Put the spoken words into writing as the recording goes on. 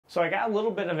So I got a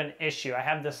little bit of an issue. I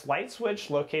have this light switch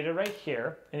located right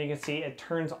here, and you can see it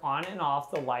turns on and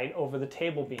off the light over the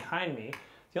table behind me.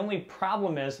 The only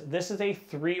problem is this is a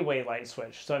three-way light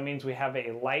switch. So it means we have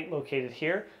a light located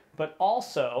here, but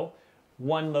also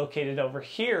one located over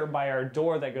here by our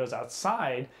door that goes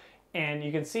outside. And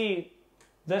you can see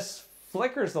this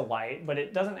flickers the light, but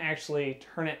it doesn't actually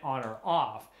turn it on or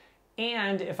off.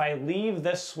 And if I leave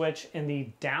this switch in the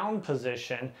down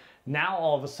position, now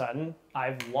all of a sudden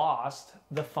I've lost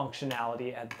the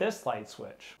functionality at this light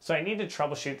switch. So I need to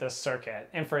troubleshoot this circuit.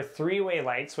 And for three-way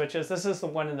light switches, this is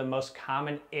one of the most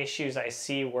common issues I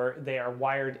see where they are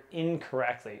wired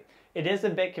incorrectly. It is a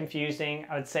bit confusing.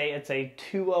 I would say it's a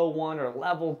 201 or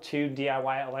level 2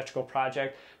 DIY electrical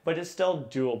project, but it's still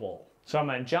doable. So I'm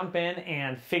going to jump in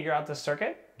and figure out the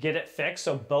circuit, get it fixed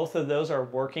so both of those are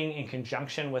working in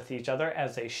conjunction with each other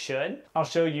as they should. I'll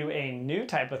show you a new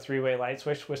type of three-way light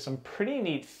switch with some pretty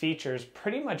neat features,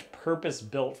 pretty much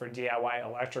purpose-built for DIY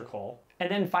electrical. And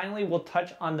then finally, we'll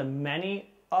touch on the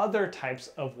many other types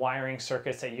of wiring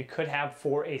circuits that you could have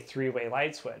for a three-way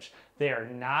light switch. They are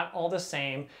not all the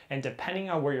same, and depending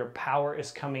on where your power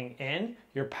is coming in,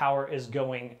 your power is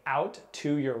going out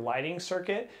to your lighting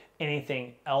circuit,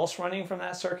 anything else running from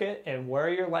that circuit, and where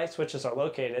your light switches are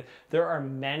located, there are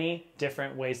many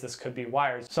different ways this could be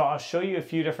wired. So I'll show you a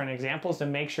few different examples to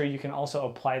make sure you can also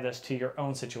apply this to your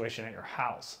own situation at your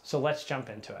house. So let's jump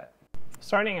into it.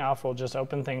 Starting off, we'll just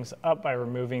open things up by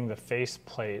removing the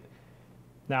faceplate.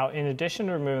 Now, in addition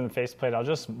to removing the faceplate, I'll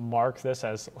just mark this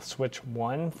as switch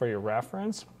 1 for your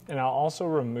reference, and I'll also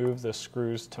remove the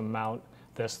screws to mount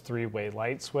this three-way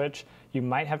light switch. You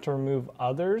might have to remove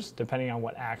others depending on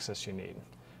what axis you need.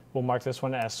 We'll mark this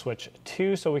one as switch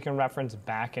 2 so we can reference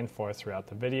back and forth throughout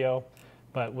the video.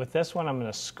 But with this one, I'm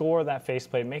going to score that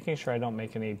faceplate, making sure I don't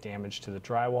make any damage to the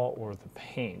drywall or the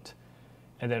paint.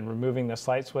 And then removing this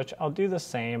light switch, I'll do the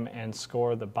same and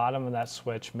score the bottom of that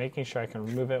switch, making sure I can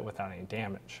remove it without any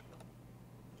damage.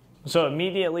 So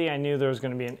immediately I knew there was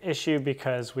going to be an issue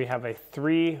because we have a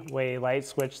three-way light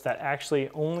switch that actually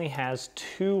only has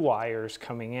 2 wires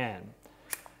coming in.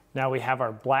 Now we have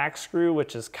our black screw,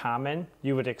 which is common.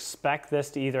 You would expect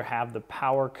this to either have the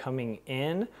power coming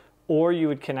in or you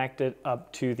would connect it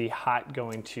up to the hot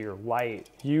going to your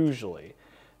light, usually.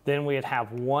 Then we'd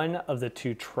have one of the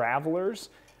 2 travelers,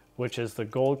 which is the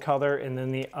gold color, and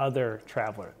then the other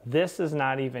traveler. This is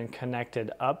not even connected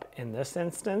up in this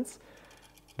instance,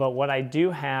 but what I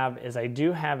do have is I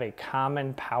do have a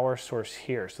common power source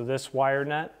here. So this wire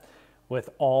nut with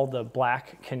all the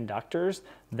black conductors,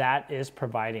 that is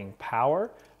providing power.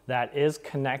 That is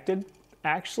connected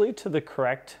actually to the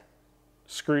correct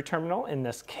screw terminal in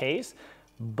this case,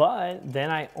 but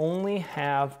then I only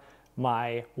have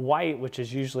my white, which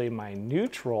is usually my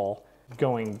neutral,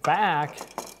 going back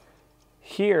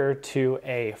here to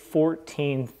a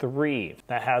 14-3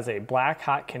 that has a black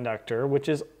hot conductor, which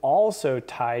is also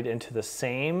tied into the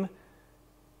same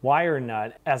wire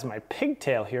nut as my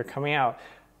pigtail here coming out.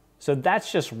 So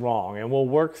that's just wrong, and we'll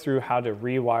work through how to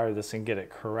rewire this and get it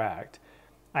correct.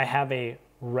 I have a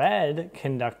red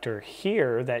conductor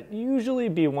here that usually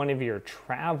be one of your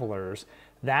travelers.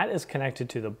 That is connected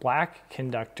to the black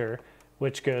conductor,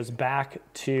 which goes back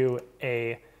to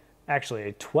actually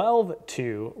a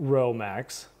 12-2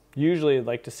 Romex. Usually I'd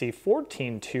like to see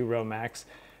 14-2 Romex,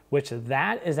 which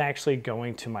that is actually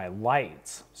going to my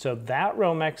lights. So that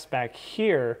Romex back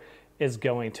here is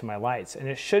going to my lights. And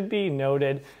it should be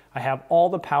noted, I have all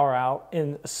the power out,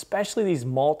 and especially these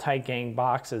multi-gang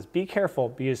boxes. Be careful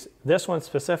because this one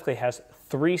specifically has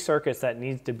 3 circuits that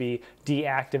needs to be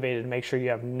deactivated to make sure you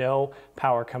have no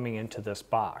power coming into this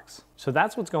box. So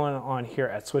that's what's going on here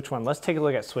at switch 1. Let's take a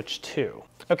look at switch 2.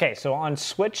 Okay, so on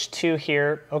switch 2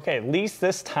 here, okay, at least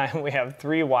this time we have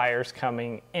 3 wires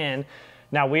coming in.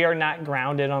 Now we are not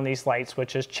grounded on these light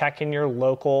switches. Check in your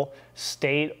local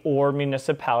state or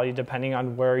municipality, depending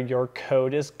on where your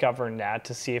code is governed at,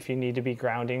 to see if you need to be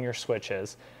grounding your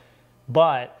switches.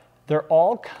 But they're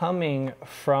all coming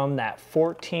from that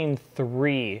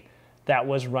 14-3 that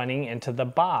was running into the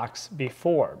box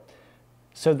before.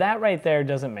 So that right there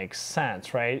doesn't make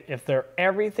sense, right? If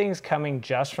everything's coming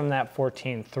just from that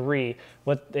 14-3,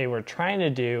 what they were trying to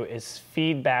do is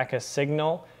feed back a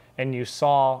signal. And you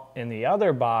saw in the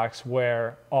other box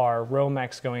where our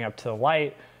Romex going up to the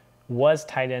light was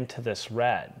tied into this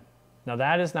red. Now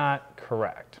that is not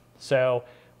correct. So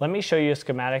let me show you a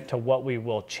schematic to what we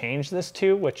will change this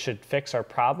to, which should fix our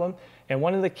problem. And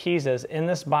one of the keys is in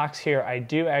this box here, I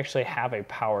do actually have a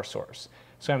power source.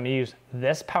 So I'm going to use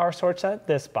this power source at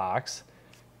this box,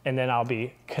 and then I'll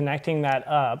be connecting that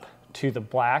up to the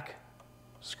black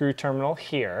screw terminal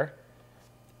here.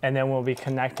 And then we'll be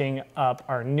connecting up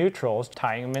our neutrals,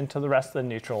 tying them into the rest of the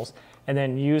neutrals, and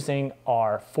then using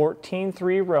our 14-3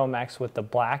 Romex with the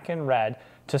black and red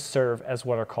to serve as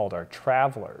what are called our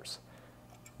travelers.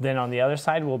 Then on the other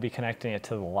side, we'll be connecting it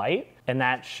to the light, and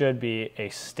that should be a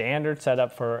standard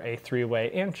setup for a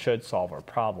three-way and should solve our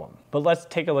problem. But let's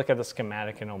take a look at the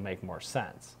schematic and it'll make more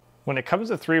sense. When it comes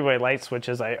to three-way light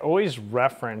switches, I always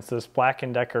reference this Black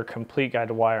 & Decker Complete Guide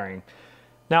to Wiring.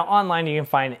 Now online you can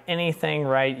find anything,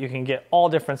 right? You can get all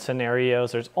different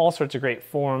scenarios. There's all sorts of great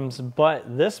forums,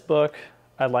 but this book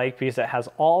I like because it has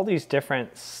all these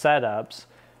different setups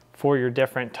for your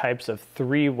different types of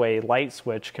three-way light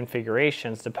switch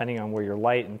configurations depending on where your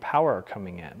light and power are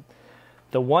coming in.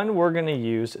 The one we're going to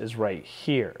use is right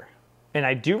here. And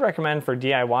I do recommend for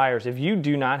DIYers, if you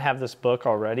do not have this book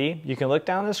already, you can look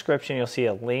down in the description, you'll see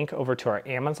a link over to our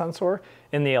Amazon store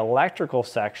in the electrical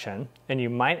section, and you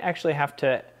might actually have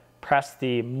to press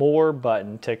the More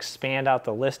button to expand out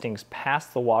the listings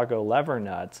past the Wago lever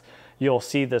nuts. You'll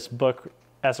see this book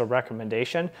as a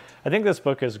recommendation. I think this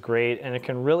book is great and it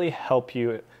can really help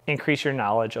you increase your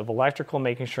knowledge of electrical,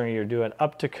 making sure you're doing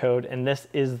up to code, and this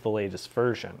is the latest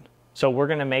version. So we're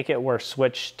going to make it where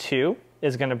switch 2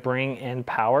 is going to bring in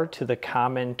power to the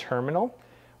common terminal.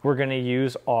 We're going to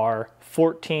use our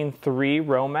 14-3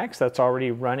 Romex that's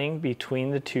already running between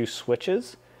the two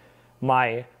switches.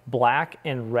 My black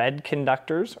and red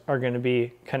conductors are going to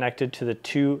be connected to the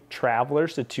two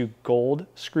travelers, the two gold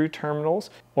screw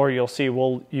terminals, or you'll see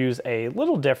we'll use a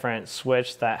little different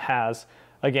switch that has,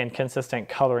 again, consistent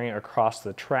coloring across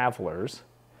the travelers.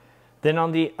 Then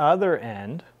on the other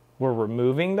end, we're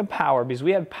removing the power because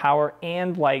we had power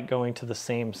and light going to the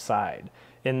same side.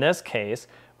 In this case,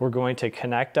 we're going to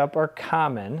connect up our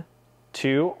common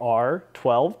to our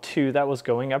 12-2 that was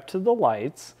going up to the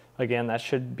lights. Again, that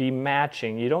should be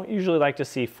matching. You don't usually like to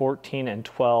see 14 and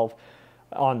 12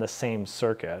 on the same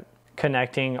circuit.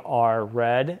 Connecting our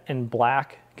red and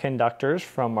black conductors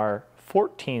from our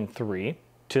 14-3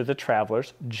 to the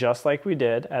travelers, just like we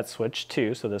did at switch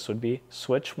 2. So this would be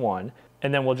switch 1.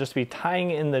 And then we'll just be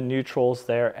tying in the neutrals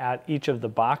there at each of the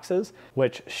boxes,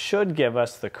 which should give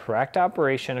us the correct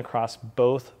operation across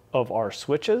both of our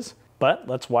switches. But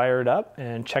let's wire it up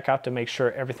and check out to make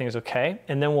sure everything's okay.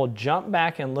 And then we'll jump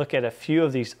back and look at a few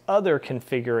of these other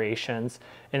configurations,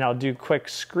 and I'll do quick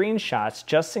screenshots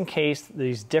just in case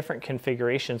these different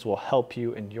configurations will help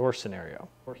you in your scenario.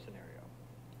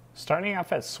 Starting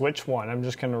off at switch 1, I'm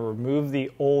just going to remove the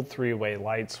old three-way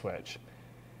light switch.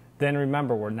 Then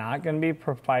remember, we're not going to be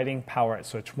providing power at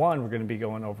switch 1, we're going to be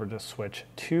going over to switch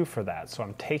 2 for that. So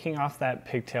I'm taking off that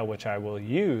pigtail, which I will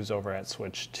use over at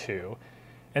switch 2.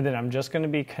 And then I'm just going to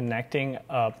be connecting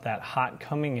up that hot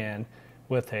coming in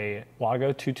with a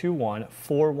Wago 221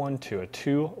 412, a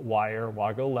 2-wire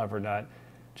Wago lever nut,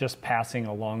 just passing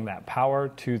along that power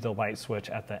to the light switch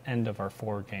at the end of our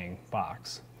 4-gang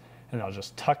box. And I'll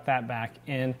just tuck that back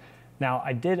in. Now,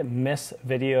 I did miss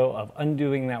video of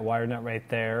undoing that wire nut right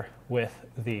there with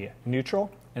the neutral,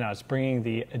 and I was bringing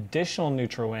the additional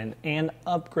neutral in and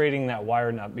upgrading that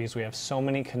wire nut because we have so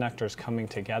many connectors coming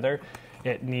together,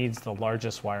 it needs the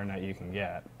largest wire nut you can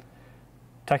get.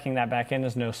 Tucking that back in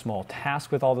is no small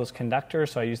task with all those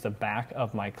conductors, so I use the back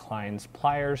of my Klein's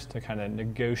pliers to kind of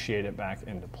negotiate it back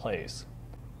into place.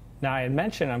 Now, I had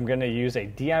mentioned I'm going to use a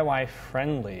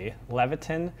DIY-friendly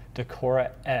Leviton Decora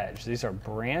Edge. These are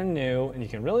brand new, and you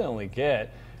can really only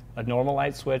get a normal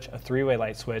light switch, a 3-way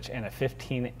light switch, and a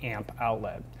 15 amp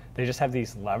outlet. They just have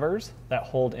these levers that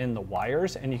hold in the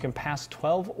wires, and you can pass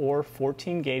 12 or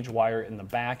 14 gauge wire in the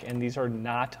back, and these are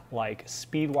not like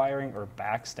speed wiring or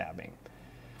backstabbing.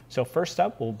 So first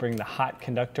up, we'll bring the hot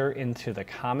conductor into the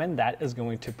common. That is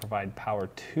going to provide power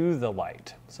to the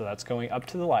light. So that's going up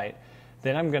to the light.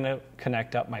 Then I'm going to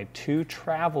connect up my 2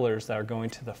 travelers that are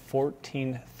going to the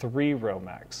 14-3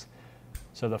 Romex.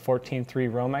 So the 14-3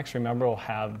 Romex, remember, will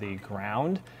have the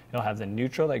ground, it'll have the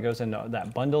neutral that goes into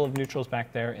that bundle of neutrals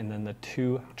back there, and then the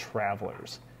 2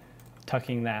 travelers.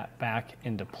 Tucking that back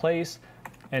into place.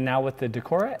 And now with the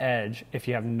Decora Edge, if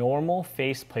you have normal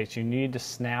face plates, you need to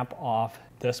snap off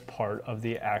this part of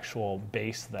the actual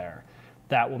base there.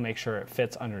 That will make sure it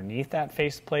fits underneath that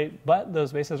faceplate, but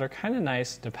those bases are kind of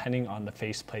nice depending on the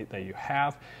faceplate that you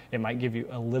have. It might give you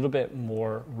a little bit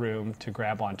more room to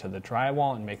grab onto the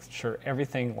drywall and make sure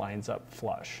everything lines up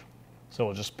flush. So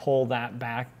we'll just pull that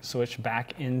back, switch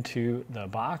back into the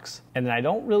box. And then I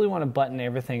don't really want to button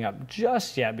everything up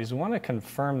just yet because we want to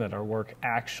confirm that our work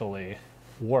actually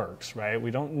works, right?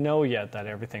 We don't know yet that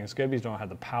everything's good because we don't have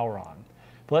the power on.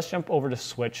 Let's jump over to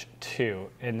switch 2,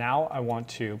 and now I want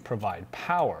to provide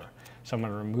power. So I'm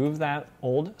going to remove that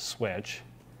old switch,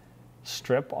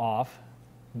 strip off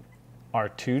our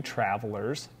two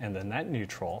travelers and then that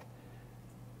neutral.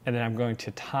 And then I'm going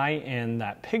to tie in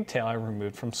that pigtail I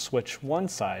removed from switch 1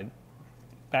 side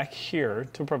back here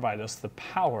to provide us the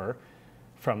power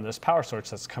from this power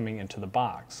source that's coming into the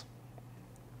box.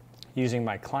 Using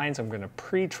my clients, I'm going to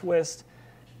pre-twist,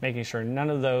 making sure none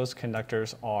of those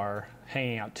conductors are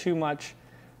hanging out too much.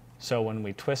 So when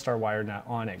we twist our wire nut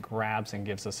on, it grabs and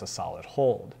gives us a solid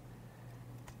hold.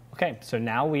 Okay, so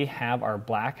now we have our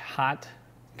black hot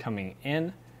coming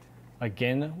in.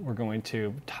 Again, we're going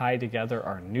to tie together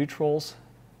our neutrals,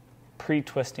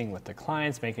 pre-twisting with the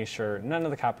clients, making sure none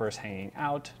of the copper is hanging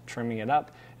out, trimming it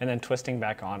up, and then twisting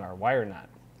back on our wire nut.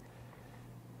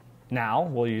 Now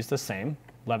we'll use the same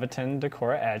Leviton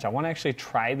Decora edge. I want to actually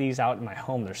try these out in my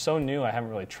home. They're so new, I haven't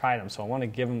really tried them, so I want to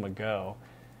give them a go.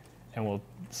 And we'll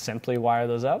simply wire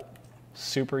those up.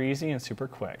 Super easy and super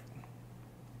quick.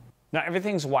 Now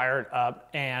everything's wired up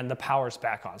and the power's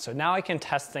back on. So now I can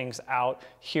test things out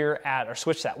here at our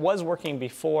switch that was working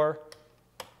before.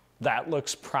 That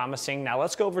looks promising. Now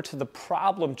let's go over to the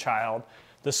problem child,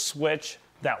 the switch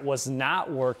that was not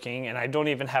working, and I don't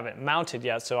even have it mounted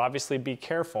yet, so obviously be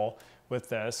careful with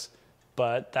this,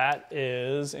 but that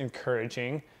is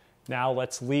encouraging. Now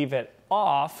let's leave it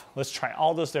off. Let's try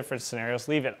all those different scenarios,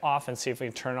 leave it off and see if we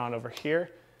can turn it on over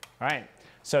here. All right.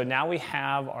 So now we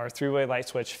have our three-way light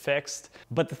switch fixed,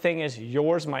 but the thing is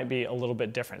yours might be a little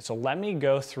bit different. So let me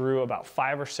go through about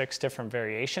 5 or 6 different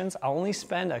variations. I'll only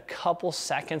spend a couple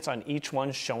seconds on each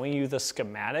one showing you the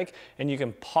schematic, and you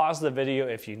can pause the video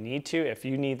if you need to, if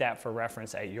you need that for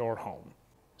reference at your home.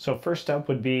 So first up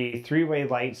would be three-way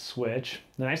light switch.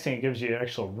 The nice thing, it gives you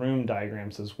actual room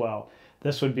diagrams as well.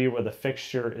 This would be where the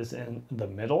fixture is in the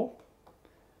middle.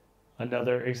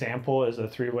 Another example is a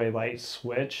three-way light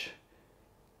switch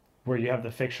where you have the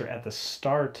fixture at the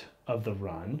start of the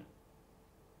run.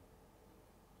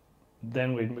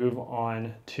 Then we'd move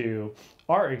on to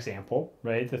our example,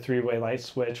 right? The three-way light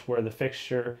switch where the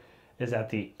fixture is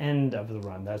at the end of the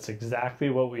run. That's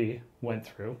exactly what we went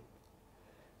through.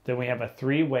 Then we have a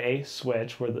three-way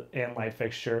switch and light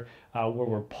fixture where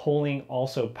we're pulling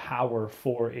also power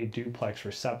for a duplex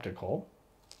receptacle.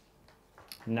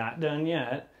 Not done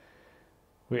yet.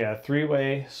 We have a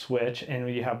three-way switch and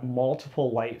we have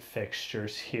multiple light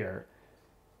fixtures here.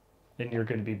 And you're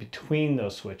going to be between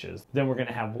those switches. Then we're going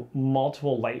to have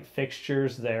multiple light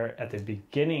fixtures there at the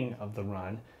beginning of the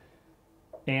run.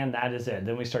 And that is it.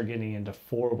 Then we start getting into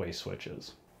four-way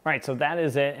switches. All right, so that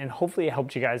is it, and hopefully it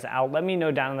helped you guys out. Let me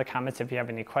know down in the comments if you have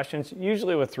any questions.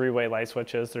 Usually with three-way light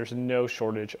switches, there's no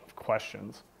shortage of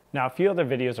questions. Now, a few other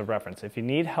videos of reference. If you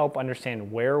need help understanding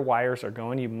where wires are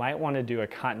going, you might want to do a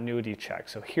continuity check.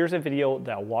 So here's a video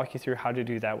that'll walk you through how to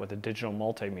do that with a digital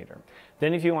multimeter.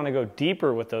 Then if you want to go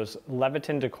deeper with those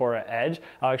Leviton Decora Edge,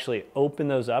 I'll actually open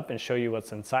those up and show you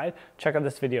what's inside. Check out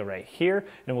this video right here,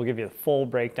 and we'll give you the full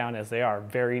breakdown as they are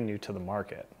very new to the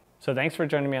market. So thanks for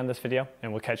joining me on this video,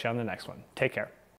 and we'll catch you on the next one. Take care.